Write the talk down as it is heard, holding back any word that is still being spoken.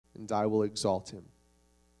and I will exalt him.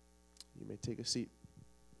 You may take a seat.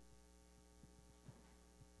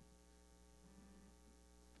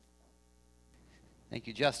 Thank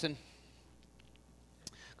you, Justin.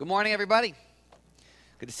 Good morning, everybody.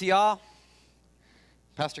 Good to see y'all.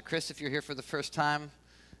 Pastor Chris, if you're here for the first time,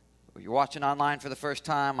 or you're watching online for the first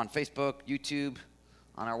time on Facebook, YouTube,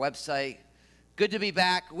 on our website, good to be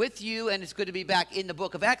back with you, and it's good to be back in the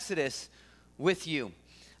book of Exodus with you.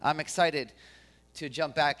 I'm excited to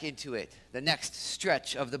jump back into it, the next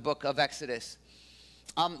stretch of the book of Exodus.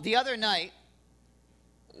 The other night,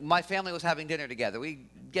 my family was having dinner together. We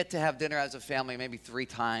get to have dinner as a family maybe 3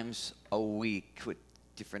 times a week with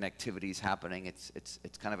different activities happening. It's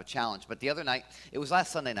kind of a challenge. But the other night, it was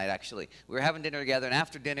last Sunday night actually, we were having dinner together, and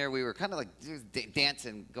after dinner we were kind of like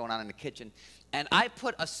dancing going on in the kitchen. And I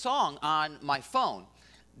put a song on my phone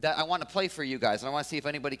that I want to play for you guys. And I want to see if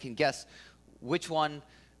anybody can guess which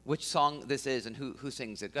song this is and who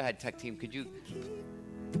sings it. Go ahead, tech team, could you?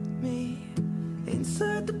 Me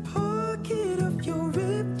inside the pocket of your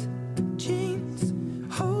ripped jeans,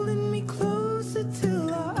 holding me closer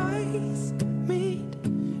till our eyes meet.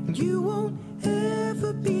 You won't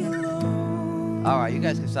ever be alone. All right, you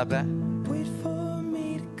guys can stop that. Wait for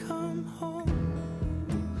me to come home.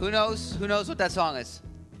 Who knows what that song is?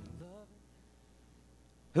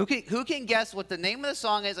 Who can guess what the name of the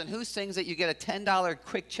song is and who sings it? You get a $10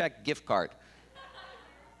 Quick Check gift card.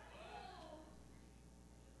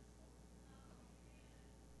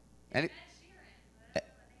 Any?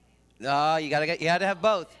 No, you gotta have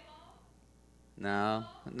both. No,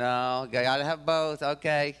 you gotta have both.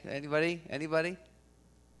 Okay, anybody?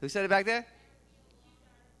 Who said it back there?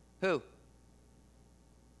 Who?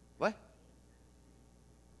 What?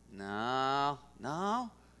 No.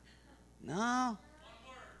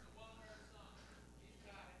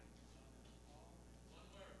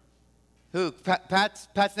 Who? Pat's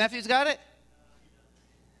nephew's got it?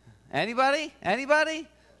 Anybody?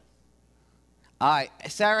 All right,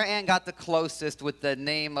 Sarah Ann got the closest with the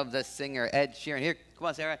name of the singer, Ed Sheeran. Here, come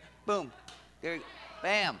on, Sarah. Boom. There you go.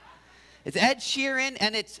 Bam. It's Ed Sheeran,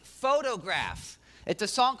 and it's Photograph. It's a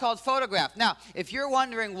song called Photograph. Now, if you're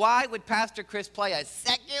wondering why would Pastor Chris play a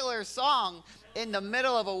secular song in the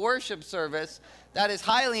middle of a worship service, that is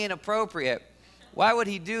highly inappropriate. Why would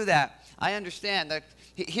he do that? I understand that.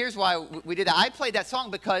 Here's why we did that. I played that song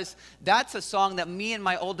because that's a song that me and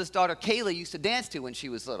my oldest daughter, Kayla, used to dance to when she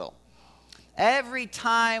was little. Every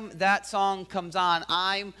time that song comes on,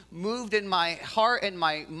 I'm moved in my heart and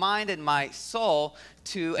my mind and my soul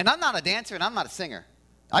to, and I'm not a dancer and I'm not a singer.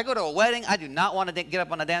 I go to a wedding, I do not want to get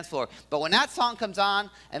up on the dance floor. But when that song comes on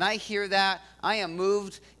and I hear that, I am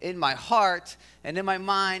moved in my heart and in my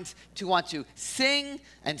mind to want to sing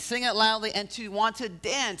and sing it loudly and to want to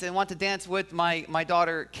dance with my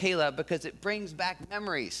daughter Kayla, because it brings back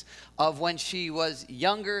memories of when she was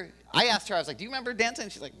younger. I asked her, I was like, do you remember dancing?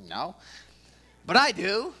 And she's like, no. But I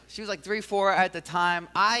do. She was like 3, 4 at the time.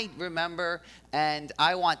 I remember, and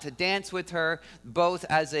I want to dance with her, both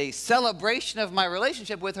as a celebration of my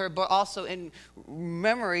relationship with her, but also in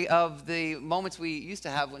memory of the moments we used to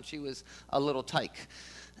have when she was a little tyke.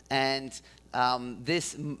 And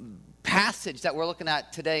this passage that we're looking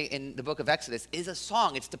at today in the book of Exodus is a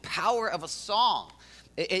song. It's the power of a song.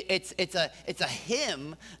 It's a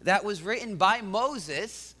hymn that was written by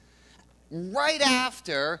Moses right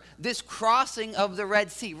after this crossing of the Red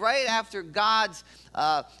Sea, right after God's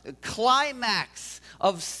climax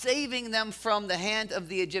of saving them from the hand of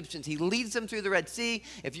the Egyptians. He leads them through the Red Sea.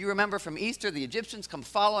 If you remember from Easter, the Egyptians come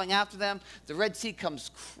following after them. The Red Sea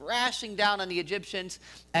comes crashing down on the Egyptians.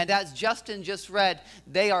 And as Justin just read,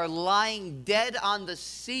 they are lying dead on the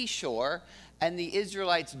seashore, and the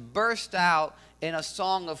Israelites burst out in a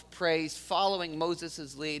song of praise, following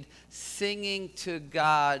Moses' lead, singing to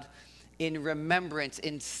God in remembrance,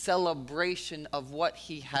 in celebration of what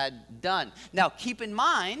he had done. Now, keep in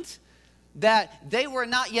mind that they were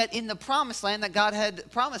not yet in the promised land that God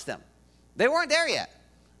had promised them. They weren't there yet.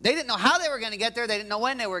 They didn't know how they were going to get there. They didn't know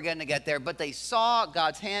when they were going to get there, but they saw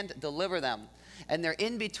God's hand deliver them. And they're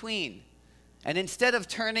in between. And instead of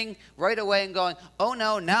turning right away and going, oh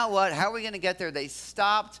no, now what? How are we going to get there? They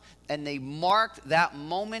stopped and they marked that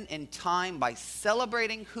moment in time by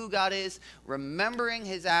celebrating who God is, remembering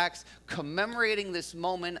his acts, commemorating this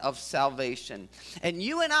moment of salvation. And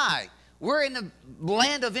you and I, we're in the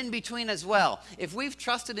land of in-between as well. If we've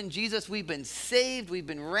trusted in Jesus, we've been saved, we've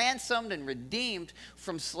been ransomed and redeemed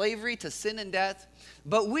from slavery to sin and death.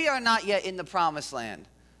 But we are not yet in the promised land.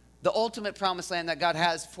 The ultimate promised land that God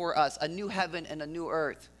has for us, a new heaven and a new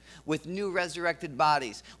earth with new resurrected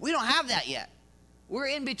bodies. We don't have that yet. We're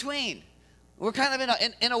in between. We're kind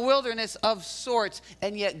of in a wilderness of sorts,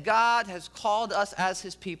 and yet God has called us as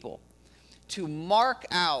his people to mark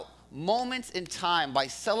out moments in time by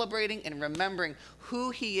celebrating and remembering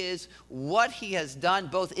who he is, what he has done,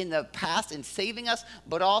 both in the past in saving us,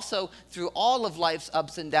 but also through all of life's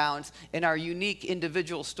ups and downs in our unique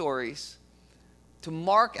individual stories. To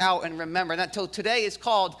mark out and remember. And until today is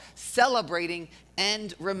called Celebrating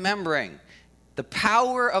and Remembering. The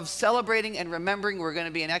power of celebrating and remembering. We're going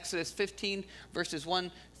to be in Exodus 15, verses 1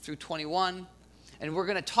 through 21. And we're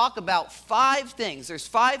going to talk about 5 things. There's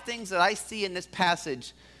 5 things that I see in this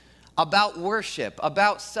passage about worship,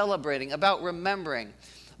 about celebrating, about remembering.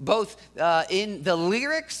 Both in the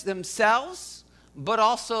lyrics themselves, but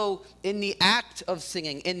also in the act of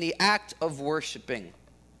singing, in the act of worshiping.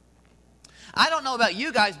 I don't know about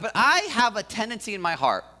you guys, but I have a tendency in my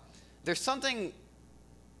heart. There's something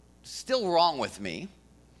still wrong with me,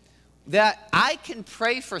 that I can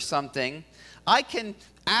pray for something, I can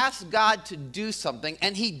ask God to do something,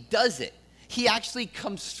 and he does it. He actually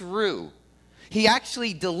comes through. He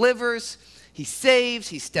actually delivers, he saves,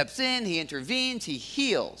 he steps in, he intervenes, he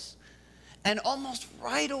heals. And almost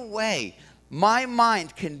right away, my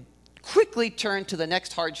mind can quickly turn to the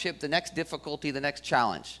next hardship, the next difficulty, the next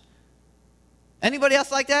challenge. Anybody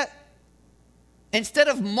else like that? Instead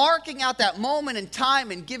of marking out that moment in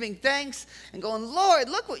time and giving thanks and going, Lord,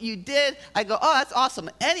 look what you did, I go, oh, that's awesome.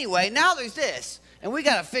 Anyway, now there's this, and we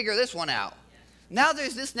got to figure this one out. Now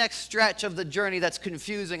there's this next stretch of the journey that's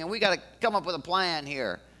confusing, and we got to come up with a plan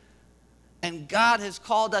here. And God has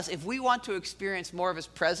called us, if we want to experience more of his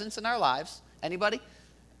presence in our lives, anybody?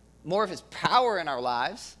 More of his power in our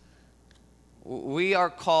lives, we are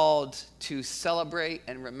called to celebrate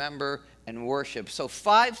and remember and worship. So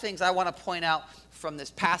 5 things I want to point out from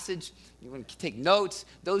this passage. You want to take notes.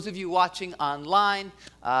 Those of you watching online,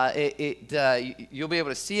 you'll be able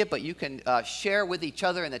to see it, but you can share with each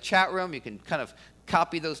other in the chat room. You can kind of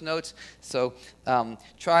copy those notes. So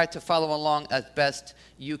try to follow along as best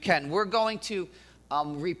you can. We're going to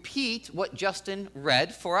repeat what Justin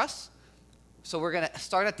read for us. So we're going to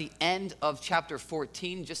start at the end of chapter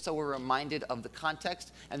 14, just so we're reminded of the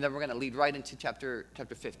context, and then we're going to lead right into chapter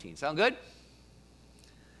 15. Sound good?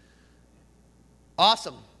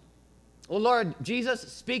 Awesome. Well, Lord Jesus,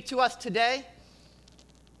 speak to us today.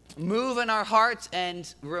 Move in our hearts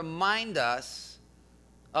and remind us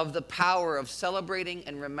of the power of celebrating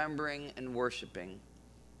and remembering and worshiping.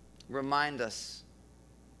 Remind us.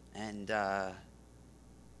 And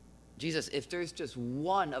Jesus, if there's just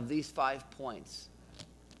one of these 5 points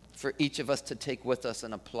for each of us to take with us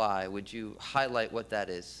and apply, would you highlight what that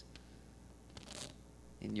is?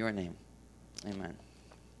 In your name, amen.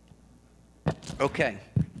 Okay,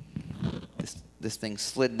 this thing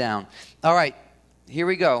slid down. All right, here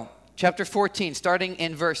we go. Chapter 14, starting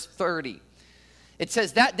in verse 30. It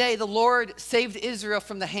says, that day the Lord saved Israel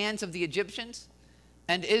from the hands of the Egyptians,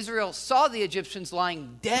 and Israel saw the Egyptians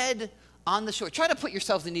lying dead on the shore. Try to put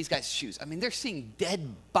yourselves in these guys' shoes. I mean, they're seeing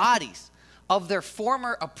dead bodies of their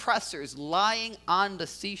former oppressors lying on the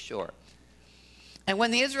seashore. And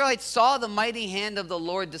when the Israelites saw the mighty hand of the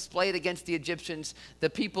Lord displayed against the Egyptians,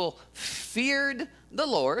 the people feared the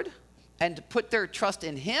Lord and put their trust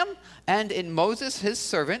in him and in Moses, his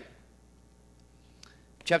servant.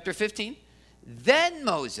 Chapter 15. Then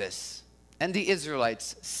Moses and the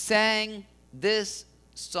Israelites sang this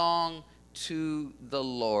song to the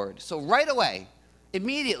Lord. So right away,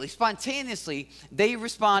 immediately, spontaneously, they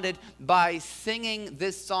responded by singing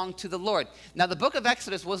this song to the Lord. Now, the book of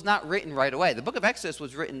Exodus was not written right away. The book of Exodus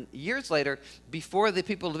was written years later, before the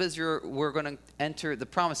people of Israel were going to enter the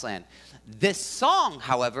promised land. This song,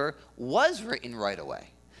 however, was written right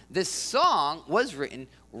away. This song was written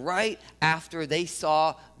right after they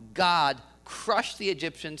saw God crush the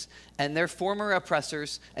Egyptians, and their former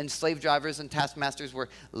oppressors and slave drivers and taskmasters were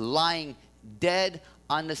lying dead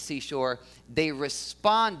on the seashore. They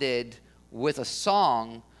responded with a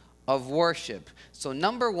song of worship. So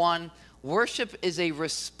number 1, worship is a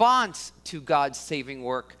response to God's saving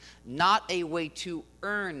work, not a way to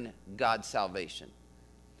earn God's salvation.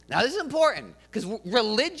 Now, this is important because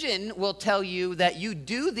religion will tell you that you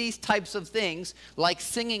do these types of things, like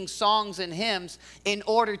singing songs and hymns, in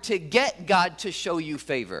order to get God to show you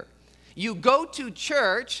favor. You go to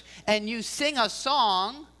church and you sing a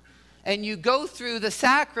song and you go through the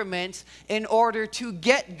sacraments in order to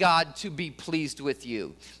get God to be pleased with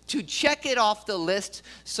you, to check it off the list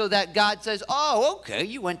so that God says, oh, okay,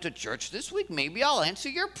 you went to church this week, maybe I'll answer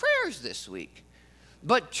your prayers this week.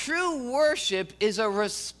 But true worship is a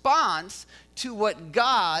response to what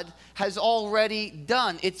God has already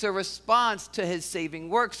done. It's a response to his saving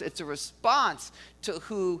works. It's a response to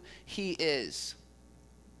who he is.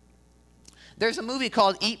 There's a movie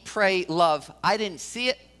called Eat, Pray, Love. I didn't see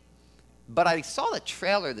it, but I saw the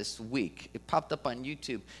trailer this week. It popped up on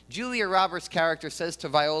YouTube. Julia Roberts' character says to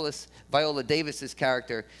Viola Davis's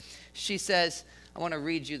character, she says, I want to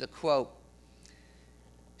read you the quote.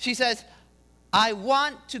 She says, I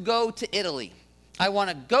want to go to Italy. I want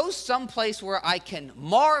to go someplace where I can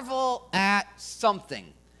marvel at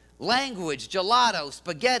something. Language, gelato,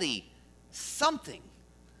 spaghetti, something.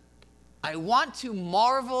 I want to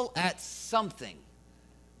marvel at something.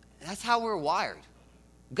 That's how we're wired.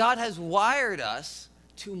 God has wired us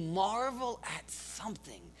to marvel at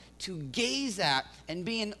something, to gaze at and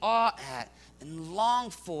be in awe at and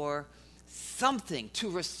long for something, to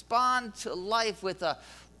respond to life with a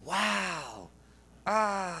wow,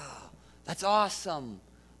 that's awesome,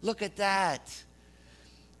 look at that.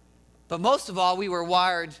 But most of all, we were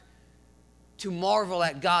wired to marvel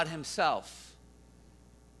at God himself.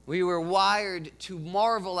 We were wired to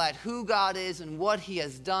marvel at who God is and what he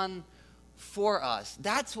has done for us.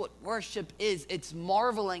 That's what worship is. It's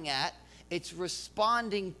marveling at, it's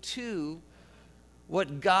responding to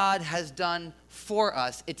what God has done for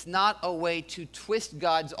us. It's not a way to twist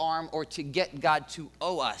God's arm or to get God to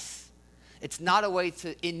owe us. It's not a way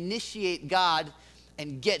to initiate God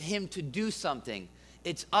and get him to do something.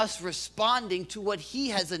 It's us responding to what he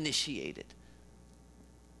has initiated.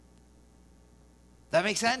 That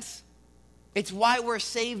make sense? It's why we're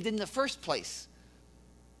saved in the first place.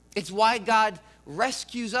 It's why God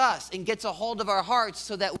rescues us and gets a hold of our hearts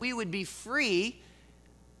so that we would be free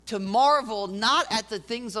to marvel not at the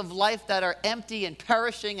things of life that are empty and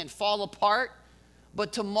perishing and fall apart,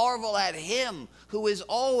 but to marvel at him who is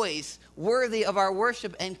always worthy of our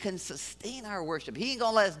worship and can sustain our worship. He ain't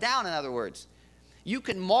gonna let us down, in other words. You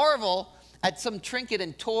can marvel at some trinket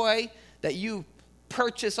and toy that you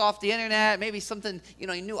purchase off the internet, maybe something,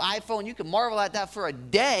 a new iPhone. You can marvel at that for a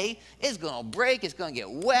day. It's gonna break, it's gonna get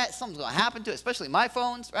wet, something's gonna happen to it, especially my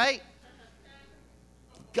phones, right?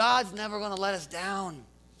 God's never gonna let us down.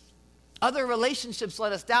 Other relationships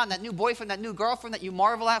let us down. That new boyfriend, that new girlfriend that you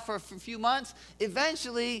marvel at for a few months,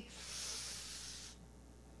 eventually,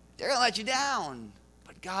 they're going to let you down.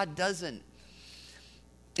 But God doesn't.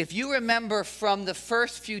 If you remember from the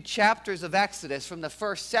first few chapters of Exodus, from the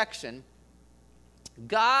first section,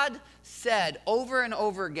 God said over and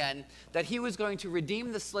over again that he was going to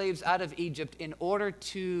redeem the slaves out of Egypt in order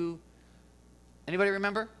to, anybody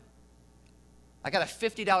remember? I got a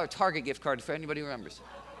 $50 Target gift card for anybody who remembers.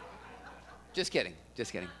 Just kidding.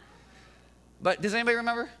 But does anybody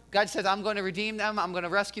remember? God says, I'm going to redeem them. I'm going to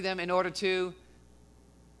rescue them in order to...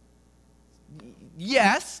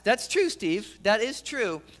 Yes, that's true, Steve. That is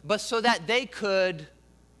true. But so that they could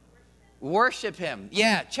worship him.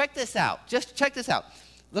 Yeah, check this out. Just check this out.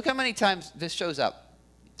 Look how many times this shows up.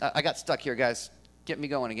 I got stuck here, guys. Get me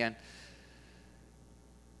going again.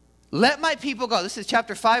 Let my people go. This is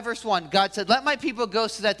chapter 5, verse 1. God said, let my people go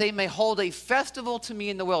so that they may hold a festival to me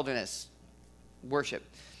in the wilderness. Worship.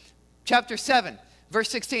 Chapter 7, verse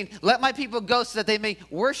 16. Let my people go so that they may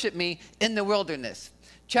worship me in the wilderness.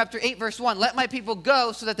 Chapter 8, verse 1. Let my people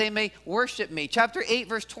go so that they may worship me. Chapter 8,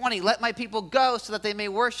 verse 20. Let my people go so that they may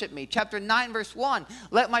worship me. Chapter 9, verse 1.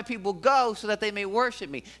 Let my people go so that they may worship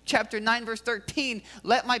me. Chapter 9, verse 13.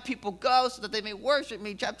 Let my people go so that they may worship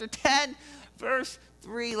me. Chapter 10, verse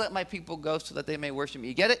 3. Let my people go so that they may worship me.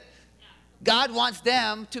 You get it? God wants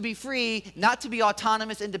them to be free, not to be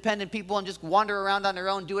autonomous, independent people and just wander around on their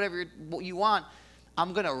own, do whatever you want.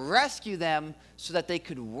 I'm going to rescue them so that they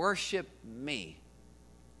could worship me.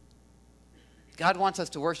 God wants us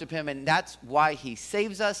to worship him, and that's why he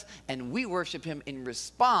saves us, and we worship him in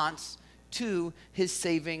response to his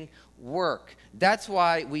saving work. That's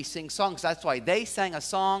why we sing songs. That's why they sang a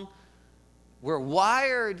song. We're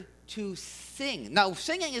wired to sing. Now,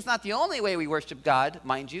 singing is not the only way we worship God,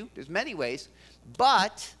 mind you. There's many ways.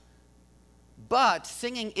 But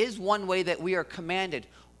singing is one way that we are commanded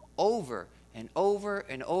over and over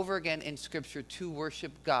and over again in Scripture to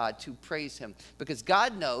worship God, to praise him. Because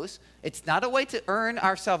God knows it's not a way to earn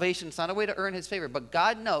our salvation. It's not a way to earn his favor. But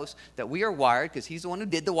God knows that we are wired, because he's the one who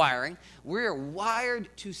did the wiring. We are wired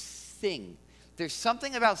to sing. There's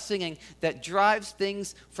something about singing that drives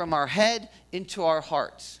things from our head into our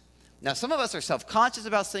hearts. Now, some of us are self-conscious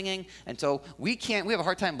about singing, and so we have a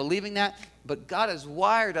hard time believing that, but God has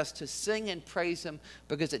wired us to sing and praise him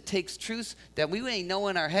because it takes truths that we may know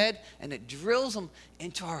in our head, and it drills them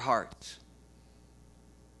into our hearts.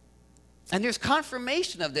 And there's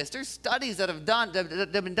confirmation of this. There's studies that have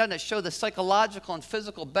been done that show the psychological and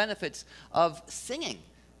physical benefits of singing.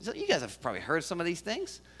 So you guys have probably heard some of these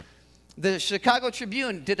things. The Chicago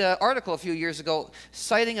Tribune did an article a few years ago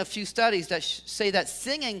citing a few studies that say that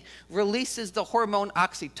singing releases the hormone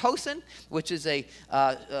oxytocin, which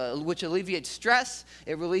alleviates stress.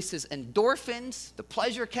 It releases endorphins, the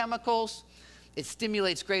pleasure chemicals. It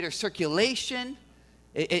stimulates greater circulation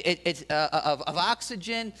of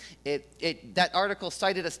oxygen. That article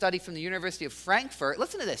cited a study from the University of Frankfurt,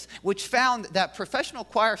 listen to this, which found that professional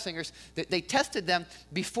choir singers, they tested them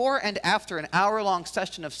before and after an hour-long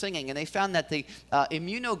session of singing, and they found that the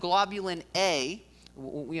immunoglobulin A,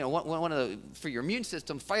 one of the, for your immune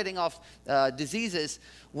system, fighting off diseases,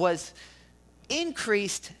 was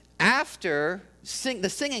increased after the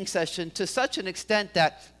singing session to such an extent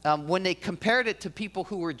that when they compared it to people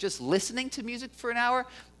who were just listening to music for an hour,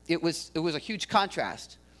 it was a huge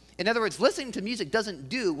contrast. In other words, listening to music doesn't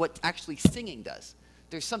do what actually singing does.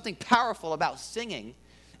 There's something powerful about singing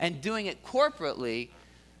and doing it corporately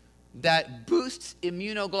that boosts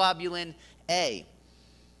immunoglobulin A.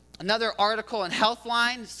 Another article in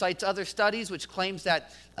Healthline cites other studies which claims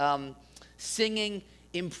that singing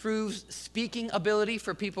improves speaking ability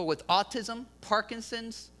for people with autism,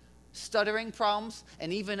 Parkinson's, stuttering problems,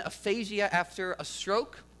 and even aphasia after a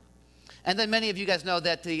stroke. And then many of you guys know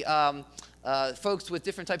that the folks with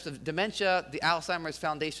different types of dementia, the Alzheimer's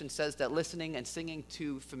Foundation says that listening and singing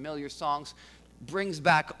to familiar songs brings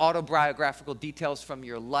back autobiographical details from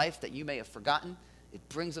your life that you may have forgotten. It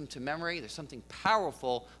brings them to memory. There's something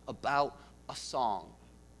powerful about a song.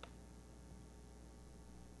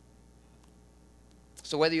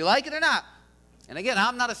 So whether you like it or not, and again,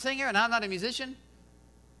 I'm not a singer and I'm not a musician,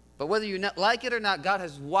 but whether you like it or not, God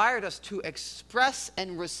has wired us to express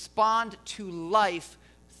and respond to life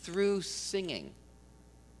through singing.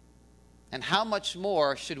 And how much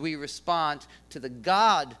more should we respond to the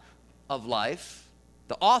God of life,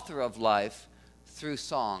 the author of life, through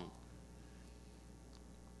song?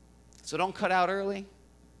 So don't cut out early.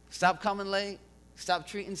 Stop coming late. Stop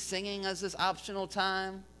treating singing as this optional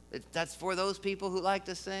time. That's for those people who like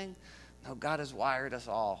to sing. No, God has wired us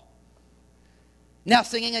all. Now,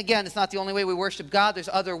 singing, again, it's not the only way we worship God. There's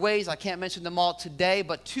other ways. I can't mention them all today,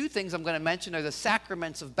 but two things I'm going to mention are the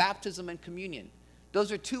sacraments of baptism and communion.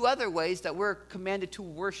 Those are two other ways that we're commanded to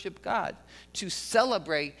worship God, to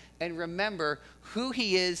celebrate and remember who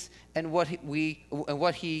He is and what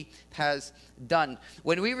He has done.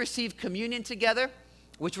 When we receive communion together,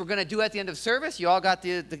 which we're going to do at the end of service. You all got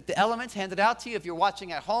the elements handed out to you. If you're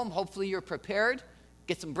watching at home, hopefully you're prepared.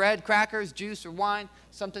 Get some bread, crackers, juice, or wine,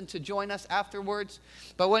 something to join us afterwards.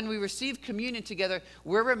 But when we receive communion together,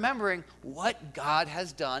 we're remembering what God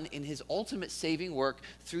has done in His ultimate saving work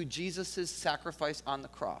through Jesus' sacrifice on the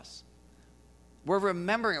cross. We're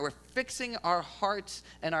remembering it. We're fixing our hearts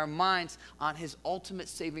and our minds on His ultimate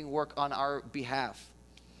saving work on our behalf.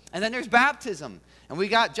 And then there's baptism.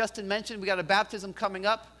 And Justin mentioned, we got a baptism coming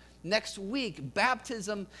up next week.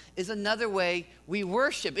 Baptism is another way we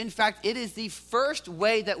worship. In fact, it is the first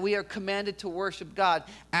way that we are commanded to worship God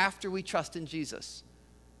after we trust in Jesus.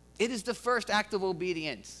 It is the first act of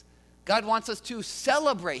obedience. God wants us to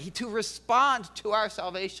celebrate, to respond to our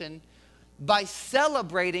salvation by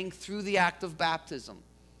celebrating through the act of baptism.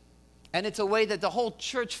 And it's a way that the whole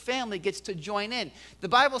church family gets to join in. The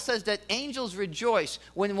Bible says that angels rejoice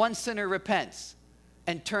when one sinner repents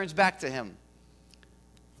and turns back to Him.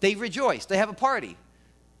 They rejoice. They have a party.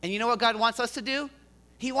 And you know what God wants us to do?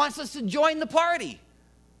 He wants us to join the party.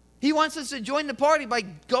 He wants us to join the party by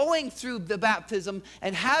going through the baptism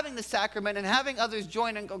and having the sacrament and having others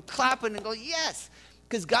join and go clapping and go, yes,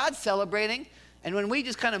 because God's celebrating. And when we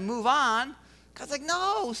just kind of move on, God's like,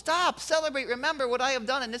 no, stop, celebrate, remember what I have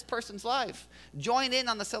done in this person's life. Join in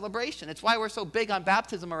on the celebration. It's why we're so big on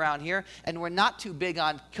baptism around here, and we're not too big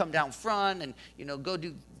on come down front and, go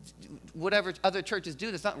do whatever other churches do.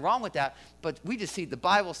 There's nothing wrong with that, but we just see the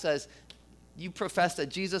Bible says, you profess that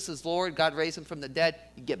Jesus is Lord, God raised Him from the dead,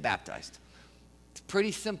 you get baptized. It's a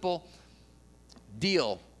pretty simple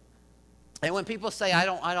deal. And when people say, I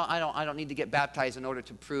don't need to get baptized in order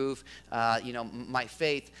to prove, my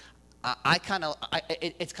faith,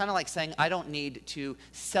 it's kind of like saying I don't need to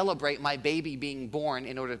celebrate my baby being born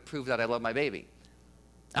in order to prove that I love my baby.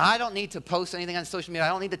 I don't need to post anything on social media. I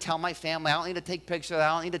don't need to tell my family. I don't need to take pictures. I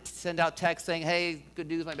don't need to send out texts saying, hey, good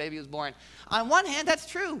news, my baby was born. On one hand, that's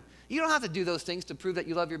true. You don't have to do those things to prove that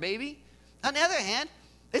you love your baby. On the other hand,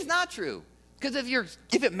 it's not true. Because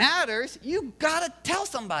if it matters, you got to tell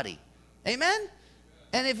somebody. Amen?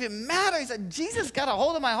 And if it matters that Jesus got a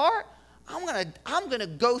hold of my heart, I'm gonna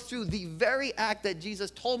go through the very act that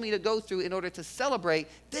Jesus told me to go through in order to celebrate.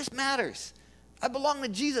 This matters. I belong to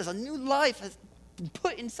Jesus. A new life has been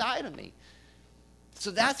put inside of me. So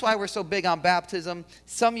that's why we're so big on baptism.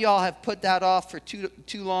 Some of y'all have put that off for too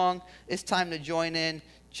long. It's time to join in.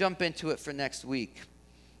 Jump into it for next week.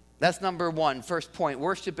 That's number one, first point.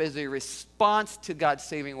 Worship is a response to God's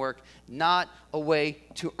saving work, not a way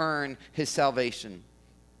to earn his salvation.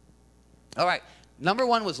 All right, number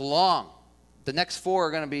one was long. The next four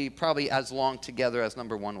are going to be probably as long together as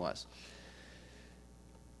number one was.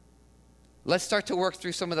 Let's start to work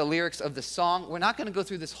through some of the lyrics of the song. We're not going to go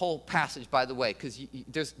through this whole passage, by the way, because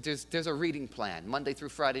there's a reading plan, Monday through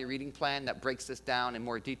Friday reading plan that breaks this down in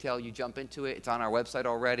more detail. You jump into it. It's on our website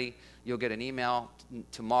already. You'll get an email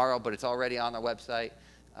tomorrow, but it's already on our website.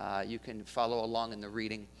 You can follow along in the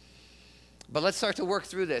reading. But let's start to work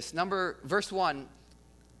through this. Verse 1,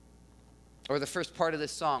 or the first part of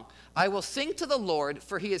this song. I will sing to the Lord,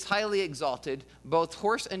 for he is highly exalted. Both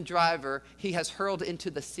horse and driver he has hurled into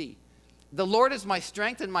the sea. The Lord is my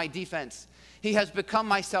strength and my defense. He has become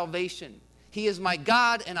my salvation. He is my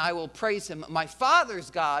God, and I will praise him. My Father's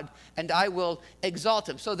God, and I will exalt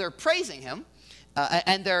him. So they're praising him,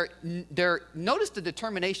 and they're notice the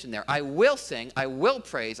determination there. I will sing, I will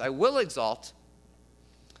praise, I will exalt.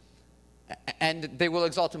 And they will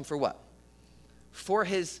exalt him for what? For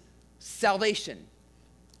his salvation.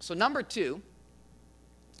 So number two,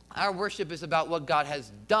 our worship is about what God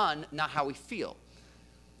has done, not how we feel.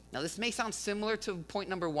 Now, this may sound similar to point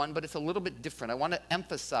number one, but it's a little bit different. I want to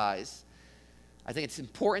emphasize, I think it's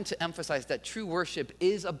important to emphasize that true worship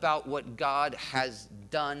is about what God has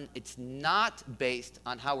done. It's not based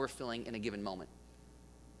on how we're feeling in a given moment.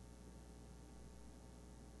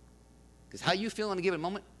 Because how you feel in a given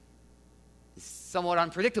moment is somewhat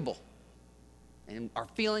unpredictable. And our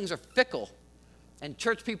feelings are fickle. And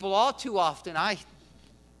church people, all too often, I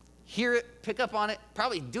hear it, pick up on it,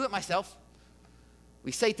 probably do it myself.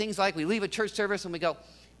 We say things like, we leave a church service and we go,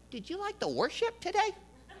 did you like the worship today?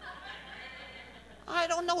 I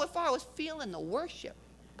don't know if I was feeling the worship.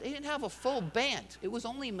 They didn't have a full band. It was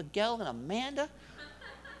only Miguel and Amanda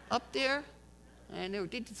up there. And they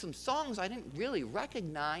did some songs I didn't really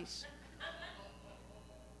recognize.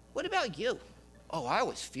 What about you? Oh, I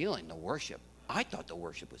was feeling the worship. I thought the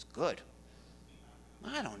worship was good.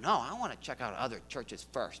 I don't know. I want to check out other churches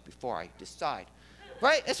first before I decide.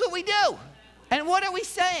 Right? That's what we do. And what are we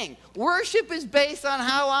saying? Worship is based on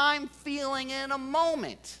how I'm feeling in a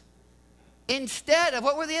moment. Instead of,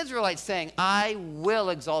 what were the Israelites saying? I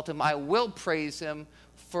will exalt him. I will praise him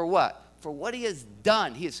for what? For what he has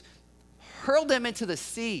done. He has hurled them into the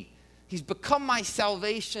sea. He's become my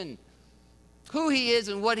salvation. Who he is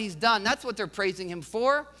and what he's done. That's what they're praising him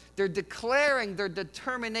for. They're declaring their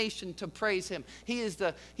determination to praise him. He's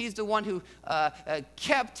the one who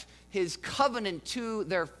kept his covenant to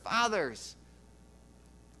their fathers.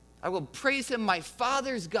 I will praise him, my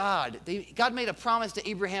father's God. God made a promise to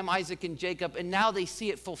Abraham, Isaac, and Jacob, and now they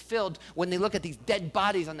see it fulfilled when they look at these dead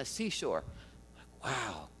bodies on the seashore.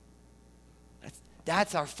 Wow.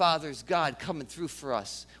 That's our Father's God coming through for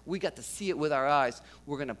us. We got to see it with our eyes.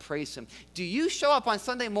 We're going to praise him. Do you show up on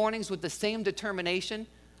Sunday mornings with the same determination?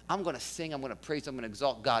 I'm going to sing, I'm going to praise, I'm going to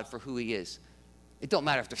exalt God for who he is. It don't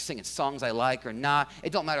matter if they're singing songs I like or not.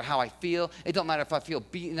 It don't matter how I feel. It don't matter if I feel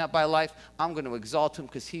beaten up by life. I'm going to exalt him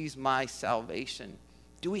because he's my salvation.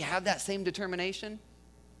 Do we have that same determination?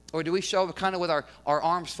 Or do we show up kind of with our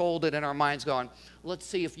arms folded and our minds going, let's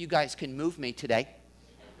see if you guys can move me today.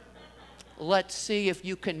 Let's see if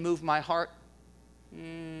you can move my heart.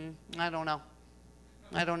 I don't know.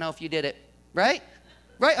 I don't know if you did it. Right?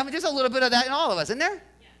 Right? I mean, there's a little bit of that in all of us, isn't there?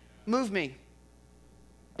 Yeah. Move me.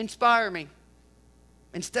 Inspire me.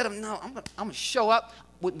 Instead of, no, I'm going to show up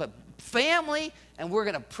with my family and we're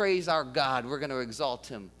going to praise our God. We're going to exalt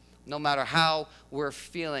him. No matter how we're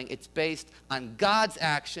feeling. It's based on God's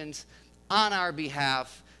actions on our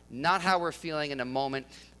behalf, not how we're feeling in a moment.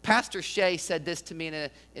 Pastor Shea said this to me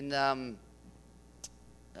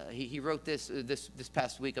he wrote this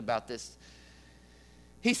past week about this.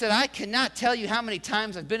 He said, I cannot tell you how many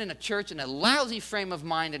times I've been in a church in a lousy frame of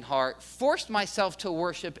mind and heart, forced myself to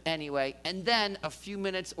worship anyway, and then a few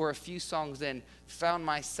minutes or a few songs in, found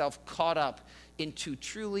myself caught up into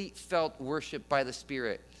truly felt worship by the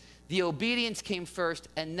Spirit. The obedience came first,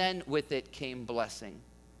 and then with it came blessing.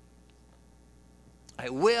 I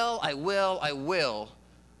will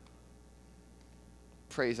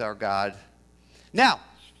praise our God. Now,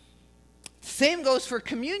 same goes for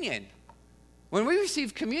communion. When we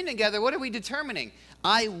receive communion together, what are we determining?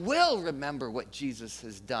 I will remember what Jesus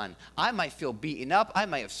has done. I might feel beaten up. I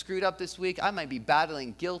might have screwed up this week. I might be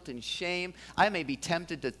battling guilt and shame. I may be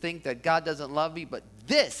tempted to think that God doesn't love me. But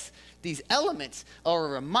these elements are a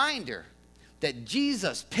reminder that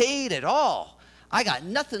Jesus paid it all. I got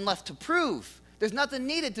nothing left to prove. There's nothing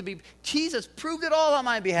needed to be. Jesus proved it all on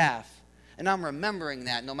my behalf. And I'm remembering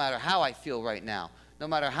that no matter how I feel right now. No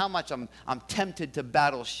matter how much I'm tempted to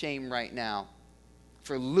battle shame right now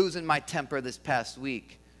for losing my temper this past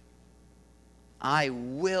week, I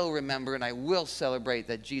will remember and I will celebrate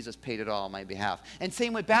that Jesus paid it all on my behalf. And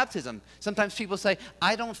same with baptism. Sometimes people say,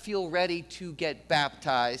 I don't feel ready to get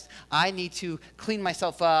baptized. I need to clean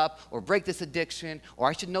myself up or break this addiction, or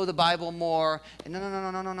I should know the Bible more. And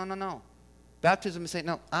no. Baptism is saying,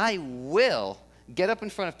 no, I will get up in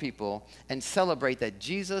front of people and celebrate that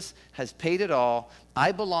Jesus has paid it all.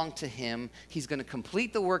 I belong to him. He's going to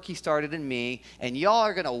complete the work he started in me, and y'all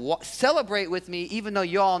are going to celebrate with me even though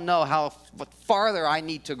y'all know what farther I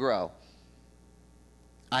need to grow.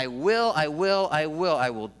 I will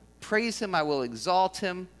praise him. I will exalt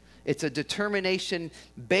him. It's a determination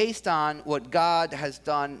based on what God has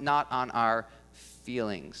done, not on our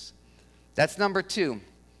feelings. That's number 2.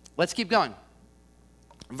 Let's keep going.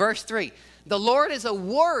 Verse 3. The Lord is a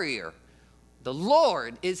warrior. The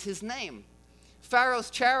Lord is his name. Pharaoh's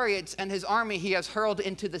chariots and his army he has hurled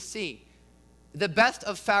into the sea. The best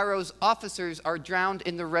of Pharaoh's officers are drowned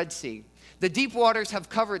in the Red Sea. The deep waters have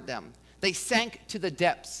covered them. They sank to the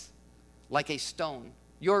depths like a stone.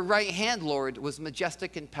 Your right hand, Lord, was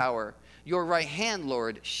majestic in power. Your right hand,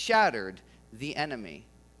 Lord, shattered the enemy.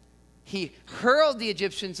 He hurled the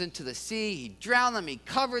Egyptians into the sea. He drowned them. He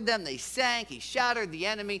covered them. They sank. He shattered the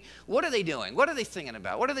enemy. What are they doing? What are they singing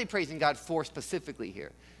about? What are they praising God for specifically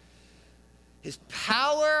here? His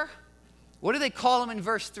power. What do they call him in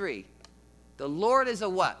verse 3? The Lord is a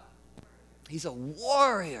what? He's a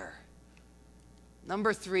warrior.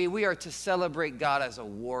 Number 3, we are to celebrate God as a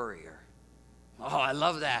warrior. Oh, I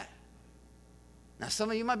love that. Now, some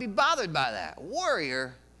of you might be bothered by that.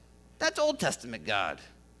 Warrior? That's Old Testament God.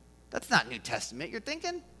 That's not New Testament, you're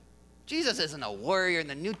thinking? Jesus isn't a warrior in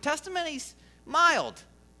the New Testament. He's mild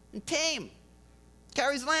and tame.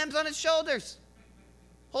 Carries lambs on his shoulders.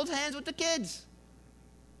 Holds hands with the kids.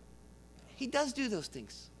 He does do those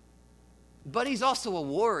things. But he's also a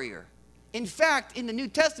warrior. In fact, in the New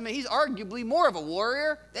Testament, he's arguably more of a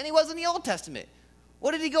warrior than he was in the Old Testament.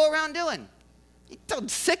 What did he go around doing? He told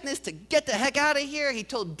sickness to get the heck out of here. He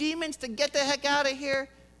told demons to get the heck out of here.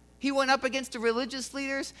 He went up against the religious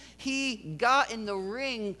leaders. He got in the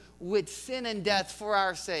ring with sin and death for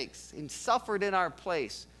our sakes and suffered in our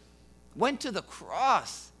place. Went to the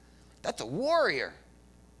cross. That's a warrior.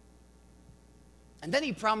 And then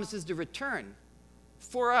he promises to return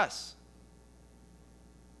for us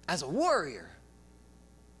as a warrior.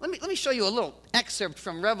 Let me show you a little excerpt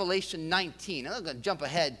from Revelation 19. I'm going to jump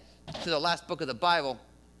ahead to the last book of the Bible.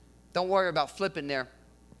 Don't worry about flipping there.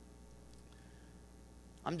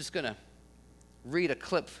 I'm just going to read a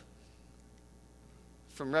clip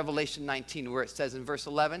from Revelation 19 where it says in verse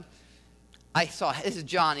 11, this is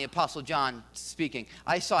John, the Apostle John speaking.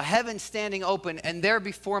 I saw heaven standing open, and there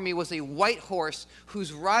before me was a white horse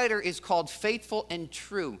whose rider is called Faithful and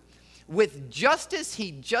True. With justice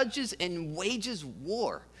he judges and wages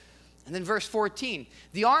war. And then verse 14,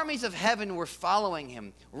 the armies of heaven were following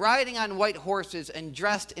him, riding on white horses and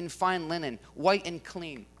dressed in fine linen, white and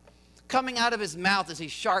clean. Coming out of his mouth is a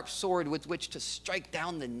sharp sword with which to strike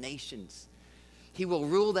down the nations. He will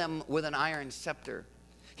rule them with an iron scepter.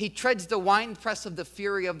 He treads the winepress of the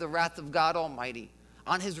fury of the wrath of God Almighty.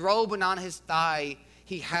 On his robe and on his thigh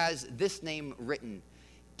he has this name written,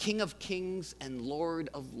 King of Kings and Lord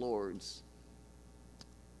of Lords.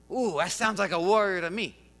 Ooh, that sounds like a warrior to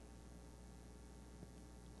me.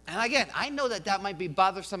 And again, I know that might be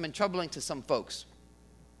bothersome and troubling to some folks.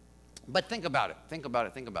 But think about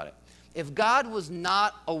it. If God was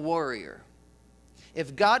not a warrior,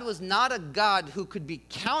 if God was not a God who could be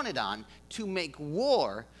counted on to make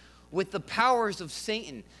war with the powers of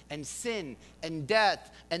Satan and sin and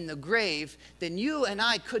death and the grave, then you and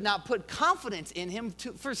I could not put confidence in him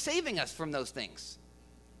for saving us from those things.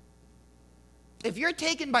 If you're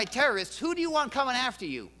taken by terrorists, who do you want coming after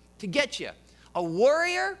you to get you? A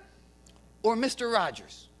warrior or Mr.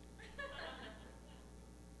 Rogers?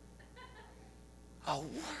 A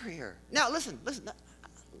warrior. Now listen, I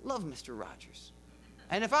love Mr. Rogers.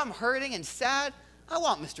 And if I'm hurting and sad, I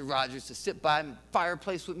want Mr. Rogers to sit by the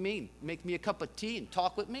fireplace with me and make me a cup of tea and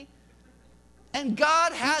talk with me. And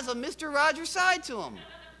God has a Mr. Rogers side to him.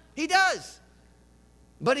 He does.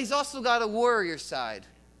 But he's also got a warrior side.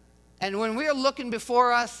 And when we're looking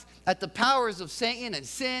before us at the powers of Satan and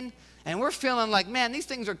sin, and we're feeling like, man, these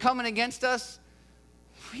things are coming against us,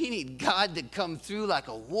 we need God to come through like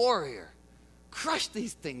a warrior. Crush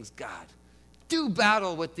these things, God. Do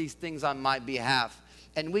battle with these things on my behalf.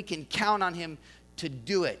 And we can count on him to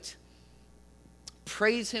do it.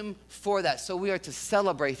 Praise him for that. So we are to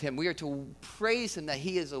celebrate him. We are to praise him that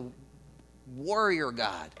he is a warrior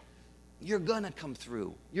God. You're going to come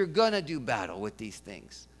through. You're going to do battle with these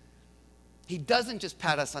things. He doesn't just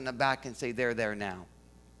pat us on the back and say, there now.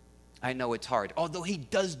 I know it's hard. Although he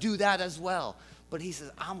does do that as well. But he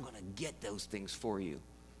says, I'm going to get those things for you.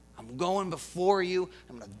 I'm going before you.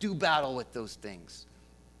 I'm going to do battle with those things.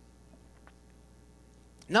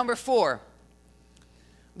 Number 4,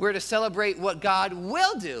 we're to celebrate what God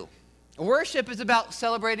will do. Worship is about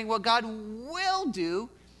celebrating what God will do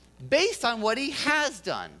based on what he has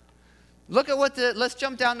done. Look at let's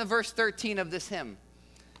jump down to verse 13 of this hymn.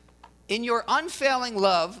 In your unfailing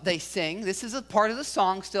love, they sing. This is a part of the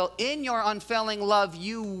song still. In your unfailing love,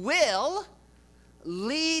 you will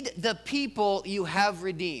lead the people you have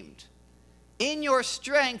redeemed. In your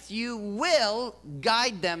strength, you will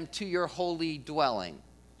guide them to your holy dwelling.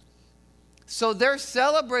 So they're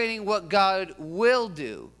celebrating what God will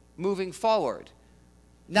do moving forward.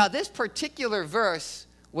 Now, this particular verse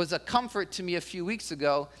was a comfort to me a few weeks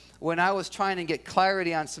ago when I was trying to get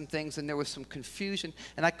clarity on some things and there was some confusion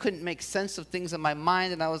and I couldn't make sense of things in my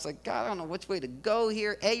mind, and I was like, God, I don't know which way to go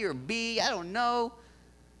here, A or B, I don't know.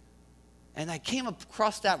 And I came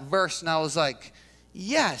across that verse and I was like,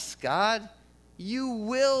 yes, God, you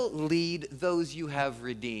will lead those you have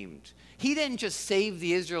redeemed. He didn't just save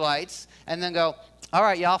the Israelites and then go, all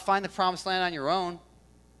right, y'all find the promised land on your own.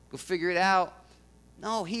 Go figure it out.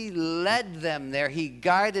 No, he led them there. He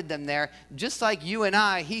guided them there. Just like you and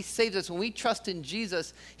I, he saves us. When we trust in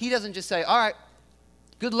Jesus, he doesn't just say, all right,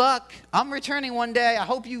 good luck. I'm returning one day. I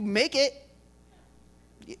hope you make it.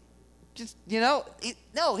 Just, no,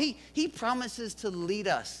 he promises to lead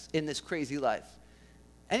us in this crazy life.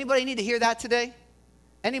 Anybody need to hear that today?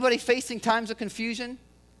 Anybody facing times of confusion?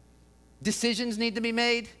 Decisions need to be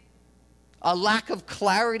made? A lack of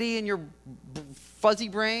clarity in your fuzzy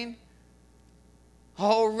brain?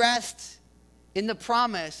 Oh, rest in the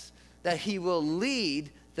promise that he will lead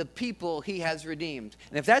the people he has redeemed.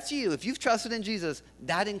 And if that's you, if you've trusted in Jesus,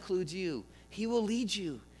 that includes you. He will lead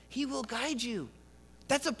you. He will guide you.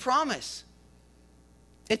 That's a promise.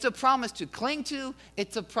 It's a promise to cling to.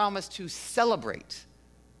 It's a promise to celebrate,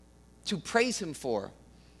 to praise him for.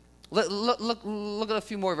 Look at a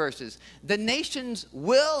few more verses. The nations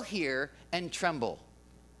will hear and tremble.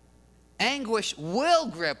 Anguish will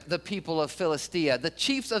grip the people of Philistia. The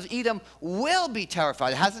chiefs of Edom will be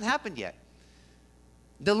terrified. It hasn't happened yet.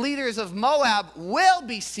 The leaders of Moab will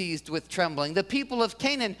be seized with trembling. The people of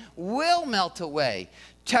Canaan will melt away.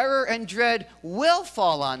 Terror and dread will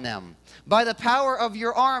fall on them. By the power of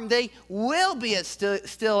your arm, they will be as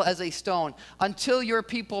still as a stone until your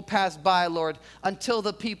people pass by, Lord, until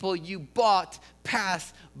the people you bought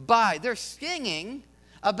pass by. They're singing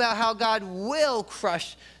about how God will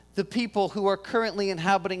crush the people who are currently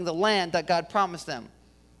inhabiting the land that God promised them.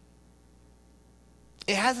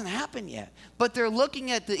 It hasn't happened yet. But they're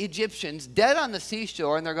looking at the Egyptians dead on the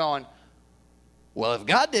seashore and they're going, well, if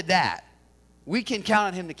God did that, we can count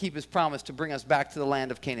on him to keep his promise to bring us back to the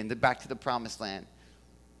land of Canaan, back to the promised land.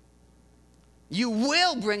 You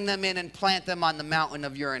will bring them in and plant them on the mountain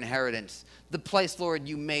of your inheritance, the place, Lord,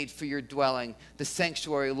 you made for your dwelling, the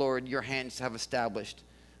sanctuary, Lord, your hands have established.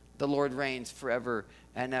 The Lord reigns forever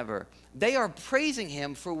and ever. They are praising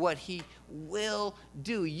him for what he will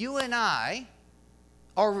do. You and I,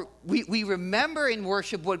 we remember in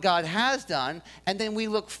worship what God has done, and then we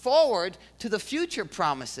look forward to the future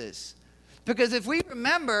promises. Because if we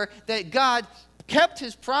remember that God kept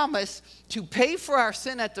his promise to pay for our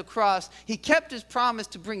sin at the cross, he kept his promise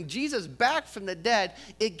to bring Jesus back from the dead,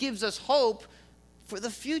 it gives us hope for the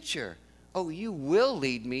future. Oh, you will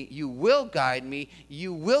lead me. You will guide me.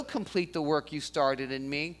 You will complete the work you started in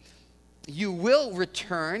me. You will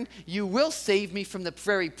return. You will save me from the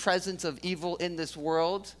very presence of evil in this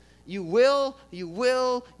world. You will.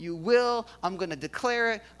 I'm going to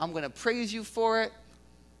declare it. I'm going to praise you for it.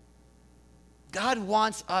 God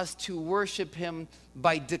wants us to worship him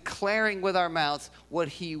by declaring with our mouths what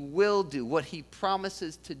he will do, what he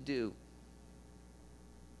promises to do.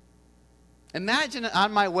 Imagine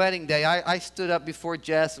on my wedding day, I stood up before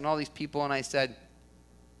Jess and all these people and I said,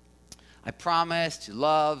 I promise to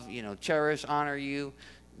love, cherish, honor you,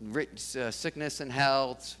 sickness and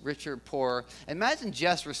health, rich or poor. Imagine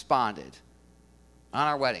Jess responded on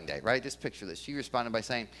our wedding day, right? Just picture this. She responded by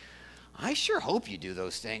saying, I sure hope you do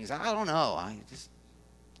those things. I don't know. I just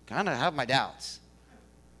kind of have my doubts.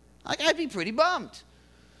 I'd be pretty bummed.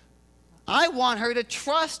 I want her to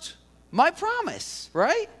trust my promise,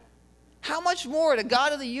 right? How much more the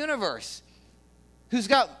God of the universe, who's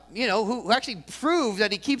got, who actually proved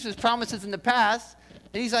that he keeps his promises in the past,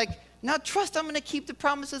 and he's like, now trust I'm going to keep the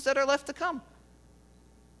promises that are left to come.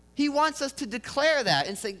 He wants us to declare that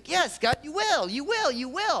and say, yes, God, you will, you will, you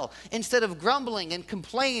will, instead of grumbling and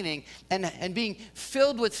complaining and being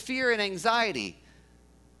filled with fear and anxiety,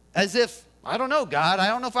 as if, I don't know, God, I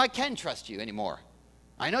don't know if I can trust you anymore.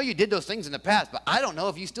 I know you did those things in the past, but I don't know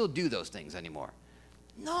if you still do those things anymore.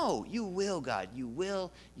 No, you will, God. You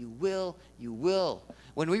will, you will, you will.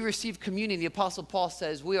 When we receive communion, the Apostle Paul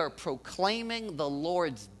says we are proclaiming the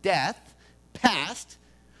Lord's death, past,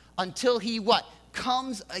 until he what?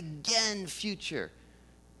 Comes again, future.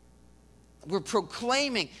 We're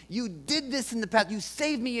proclaiming, you did this in the past. You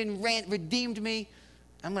saved me and redeemed me.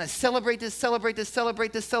 I'm going to celebrate this, celebrate this,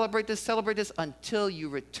 celebrate this, celebrate this, celebrate this, until you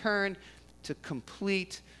return to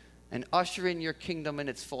complete and usher in your kingdom in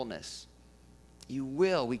its fullness. You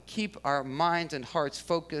will. We keep our minds and hearts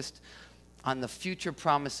focused on the future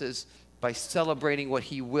promises by celebrating what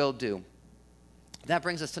he will do. That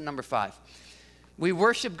brings us to number 5. We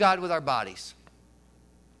worship God with our bodies.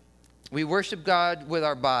 We worship God with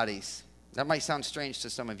our bodies. That might sound strange to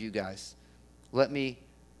some of you guys. Let me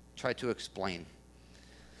try to explain.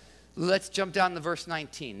 Let's jump down to verse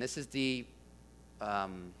 19. This is the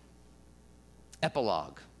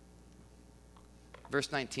epilogue.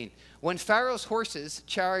 Verse 19. When Pharaoh's horses,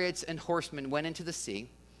 chariots, and horsemen went into the sea,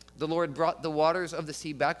 the Lord brought the waters of the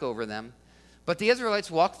sea back over them. But the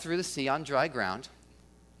Israelites walked through the sea on dry ground.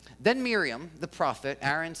 Then Miriam, the prophet,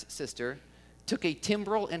 Aaron's sister, took a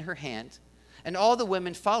timbrel in her hand, and all the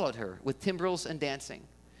women followed her with timbrels and dancing.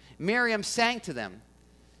 Miriam sang to them,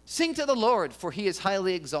 "Sing to the Lord, for he is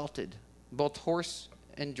highly exalted. Both horse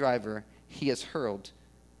and driver he has hurled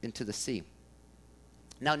into the sea."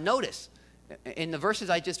 Now notice, in the verses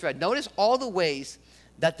I just read, notice all the ways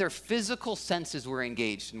that their physical senses were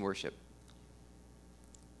engaged in worship.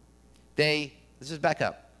 Let's just back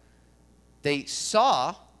up. They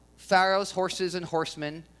saw Pharaoh's horses and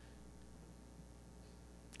horsemen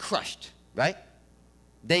crushed, right?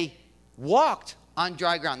 They walked on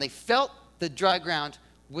dry ground. They felt the dry ground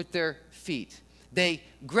with their feet. They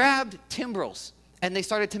grabbed timbrels and they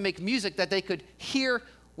started to make music that they could hear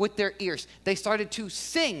with their ears. They started to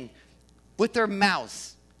sing with their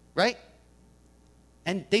mouths, right?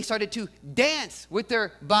 And they started to dance with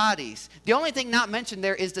their bodies. The only thing not mentioned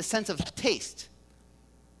there is the sense of taste.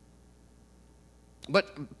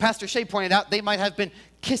 But Pastor Shea pointed out they might have been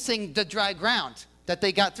kissing the dry ground that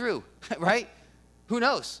they got through, right? Who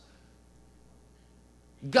knows?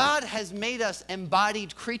 God has made us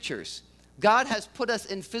embodied creatures. God has put us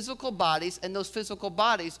in physical bodies, and those physical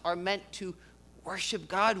bodies are meant to worship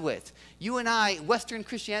God with. You and I, Western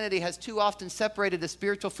Christianity has too often separated the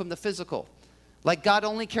spiritual from the physical. Like God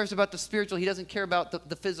only cares about the spiritual, he doesn't care about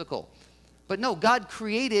the physical. But no, God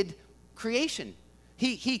created creation.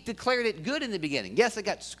 He declared it good in the beginning. Yes, it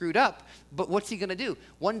got screwed up, but what's he going to do?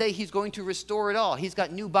 One day he's going to restore it all. He's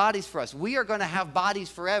got new bodies for us. We are going to have bodies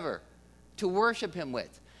forever to worship him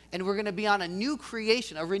with. And we're going to be on a new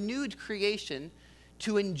creation, a renewed creation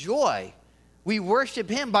to enjoy. We worship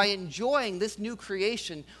him by enjoying this new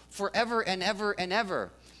creation forever and ever and ever.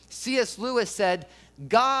 C.S. Lewis said,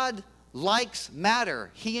 God likes matter.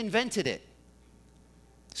 He invented it.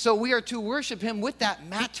 So we are to worship him with that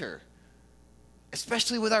matter,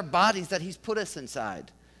 especially with our bodies that he's put us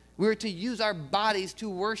inside. We are to use our bodies to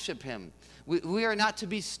worship him. We are not to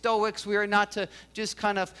be stoics. We are not to just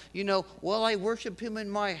kind of, well, I worship him in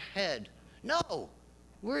my head. No.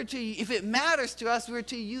 We're to, if it matters to us, we're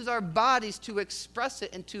to use our bodies to express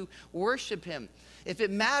it and to worship him. If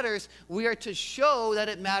it matters, we are to show that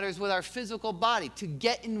it matters with our physical body, to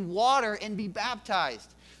get in water and be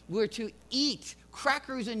baptized. We're to eat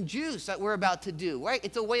crackers and juice that we're about to do, right?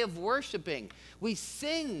 It's a way of worshiping. We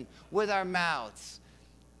sing with our mouths.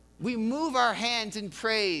 We move our hands in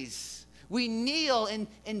praise. We kneel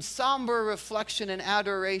in somber reflection and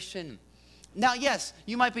adoration. Now, yes,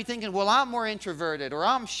 you might be thinking, well, I'm more introverted, or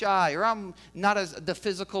I'm shy, or I'm not as the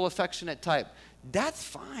physical, affectionate type. That's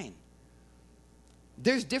fine.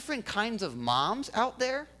 There's different kinds of moms out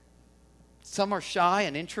there. Some are shy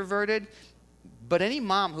and introverted, but any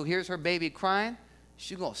mom who hears her baby crying,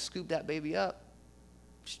 she's going to scoop that baby up.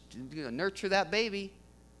 She's going to nurture that baby.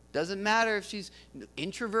 Doesn't matter if she's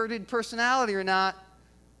introverted personality or not.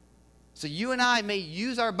 So you and I may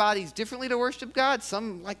use our bodies differently to worship God.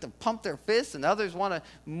 Some like to pump their fists, and others want to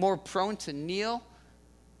more prone to kneel.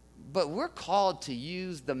 But we're called to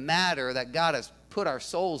use the matter that God has put our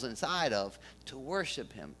souls inside of to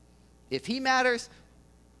worship him. If he matters,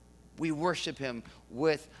 we worship him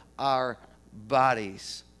with our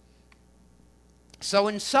bodies. So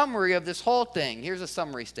in summary of this whole thing, here's a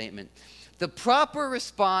summary statement. The proper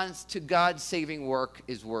response to God's saving work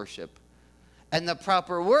is worship. And the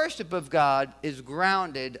proper worship of God is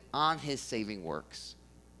grounded on his saving works.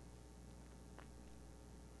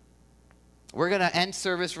 We're going to end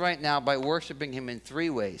service right now by worshiping him in 3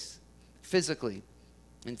 ways. Physically,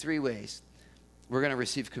 in 3 ways. We're going to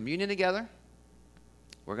receive communion together.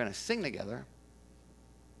 We're going to sing together.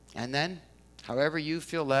 And then, however you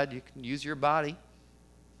feel led, you can use your body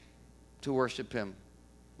to worship him.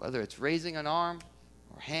 Whether it's raising an arm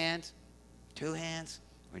or hands, 2 hands,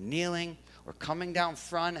 or kneeling, or coming down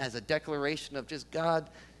front as a declaration of just, God,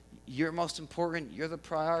 you're most important, you're the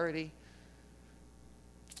priority.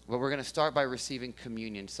 Well, we're going to start by receiving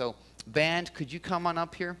communion. So, band, could you come on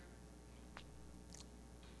up here?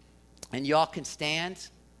 And y'all can stand.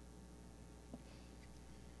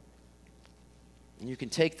 And you can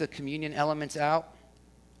take the communion elements out.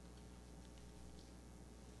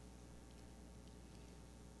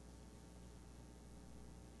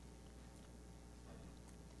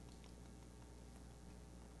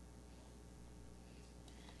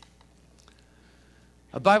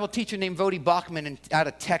 A Bible teacher named Vodi Bachman out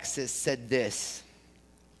of Texas said this: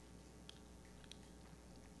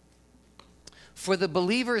 for the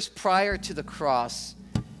believers prior to the cross,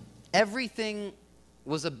 everything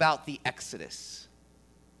was about the Exodus.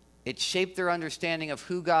 It shaped their understanding of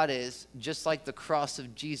who God is, just like the cross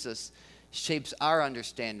of Jesus shapes our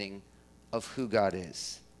understanding of who God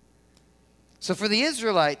is. So for the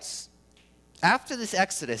Israelites, after this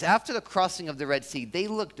Exodus, after the crossing of the Red Sea, they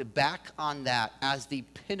looked back on that as the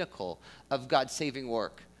pinnacle of God's saving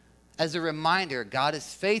work. As a reminder, God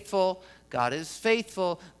is faithful, God is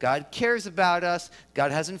faithful, God cares about us,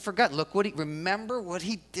 God hasn't forgotten. Remember what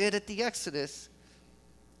he did at the Exodus.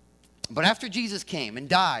 But after Jesus came and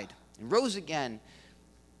died and rose again,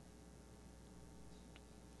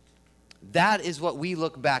 that is what we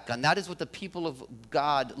look back on. That is what the people of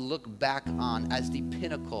God look back on as the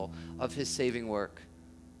pinnacle of his saving work.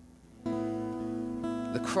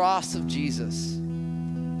 The cross of Jesus.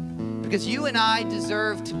 Because you and I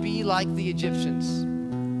deserve to be like the Egyptians.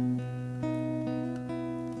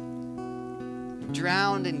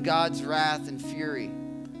 Drowned in God's wrath and fury.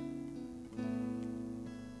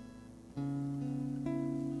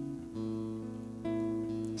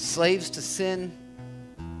 Slaves to sin,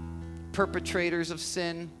 perpetrators of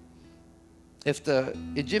sin. If the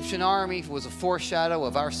Egyptian army was a foreshadow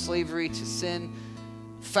of our slavery to sin,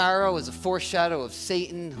 Pharaoh is a foreshadow of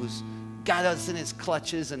Satan who's got us in his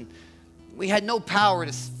clutches, and we had no power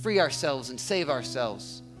to free ourselves and save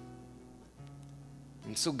ourselves.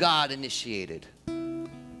 And so God initiated.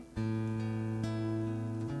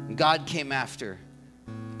 God came after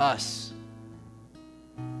us.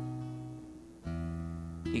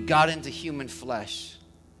 He got into human flesh.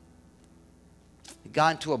 He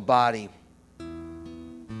got into a body.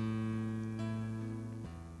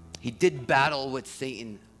 He did battle with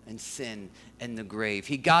Satan and sin and the grave.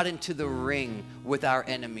 He got into the ring with our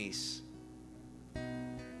enemies.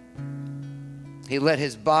 He let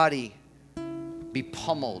his body be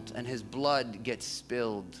pummeled and his blood get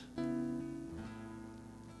spilled.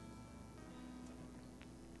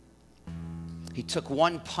 He took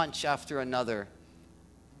one punch after another.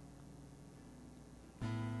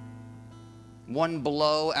 One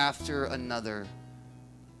blow after another.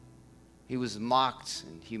 He was mocked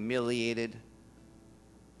and humiliated,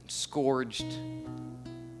 and scourged.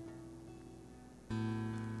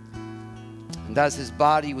 And as his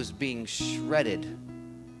body was being shredded,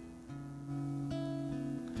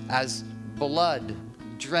 as blood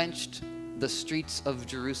drenched the streets of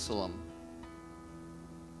Jerusalem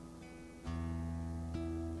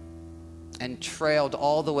and trailed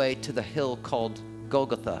all the way to the hill called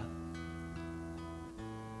Golgotha,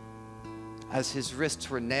 as his wrists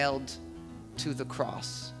were nailed to the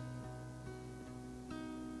cross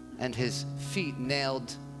and his feet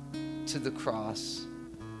nailed to the cross,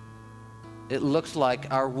 it looked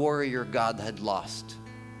like our warrior God had lost.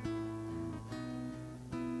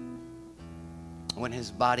 When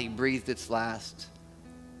his body breathed its last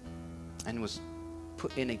and was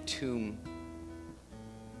put in a tomb,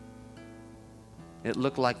 it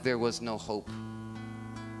looked like there was no hope.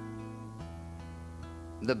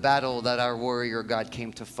 The battle that our warrior God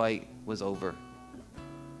came to fight was over.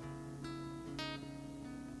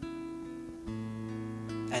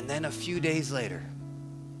 And then a few days later,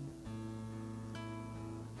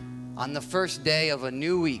 On the first day of a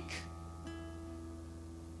new week,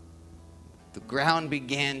 the ground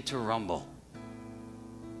began to rumble.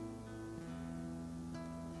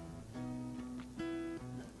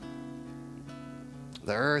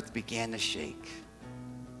 The earth began to shake.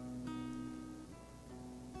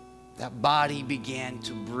 That body began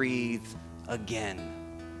to breathe again.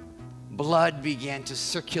 Blood began to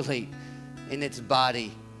circulate in its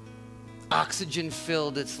body. Oxygen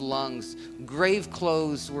filled its lungs. Grave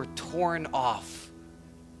clothes were torn off.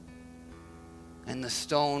 And the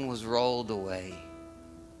stone was rolled away.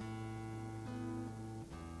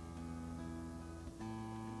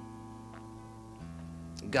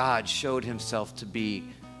 God showed himself to be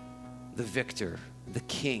the victor, the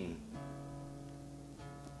king,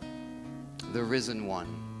 the risen one,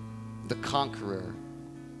 the conqueror.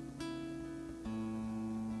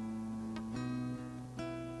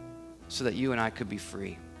 So that you and I could be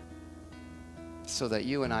free. So that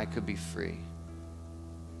you and I could be free.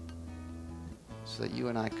 So that you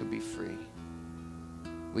and I could be free.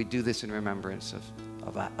 We do this in remembrance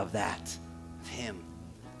of that, of him.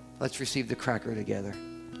 Let's receive the cracker together.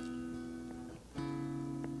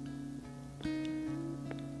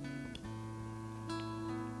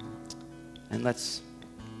 And let's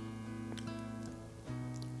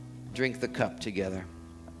drink the cup together.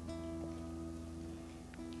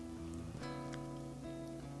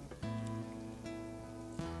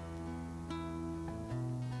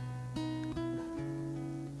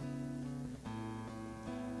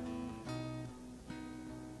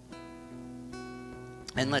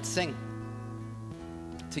 And let's sing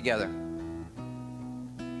together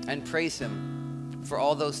and praise him for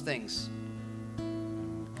all those things.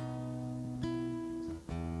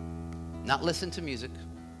 Not listen to music,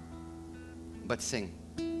 but sing.